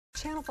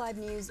Channel 5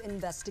 News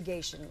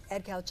investigation.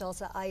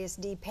 Edcouch-Elsa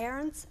ISD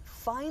parents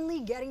finally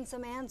getting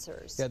some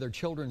answers. Yeah, their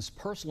children's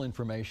personal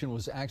information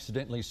was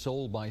accidentally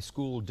sold by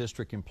school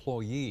district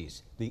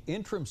employees. The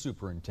interim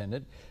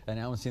superintendent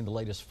announcing the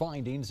latest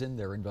findings in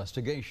their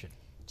investigation.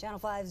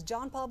 Channel 5's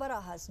John Paul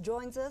Barajas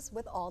joins us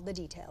with all the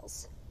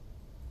details.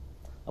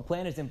 A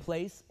plan is in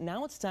place.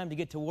 Now it's time to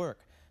get to work.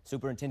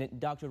 Superintendent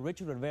Dr.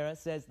 Richard Rivera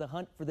says the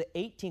hunt for the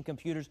 18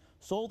 computers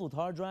sold with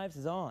hard drives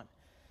is on.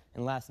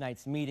 In last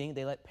night's meeting,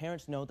 they let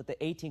parents know that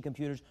the 18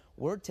 computers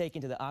were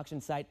taken to the auction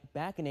site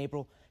back in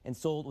April and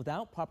sold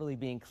without properly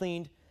being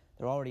cleaned.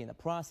 They're already in the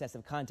process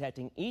of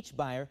contacting each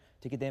buyer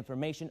to get the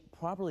information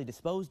properly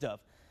disposed of.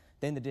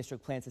 Then the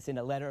district plans to send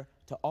a letter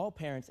to all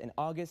parents in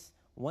August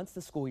once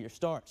the school year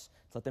starts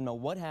to let them know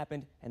what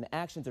happened and the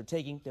actions they're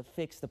taking to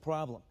fix the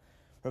problem.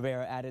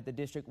 Rivera added the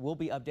district will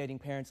be updating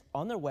parents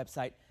on their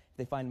website if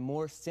they find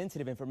more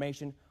sensitive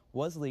information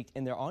was leaked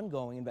in their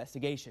ongoing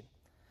investigation.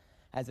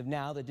 As of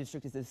now, the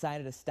district has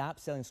decided to stop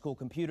selling school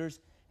computers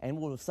and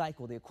will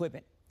recycle the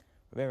equipment.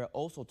 Rivera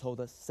also told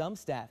us some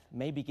staff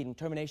may be getting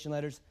termination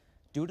letters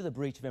due to the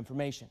breach of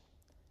information.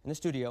 In the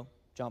studio,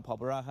 John Paul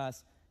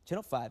Barajas,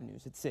 Channel 5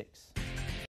 News at 6.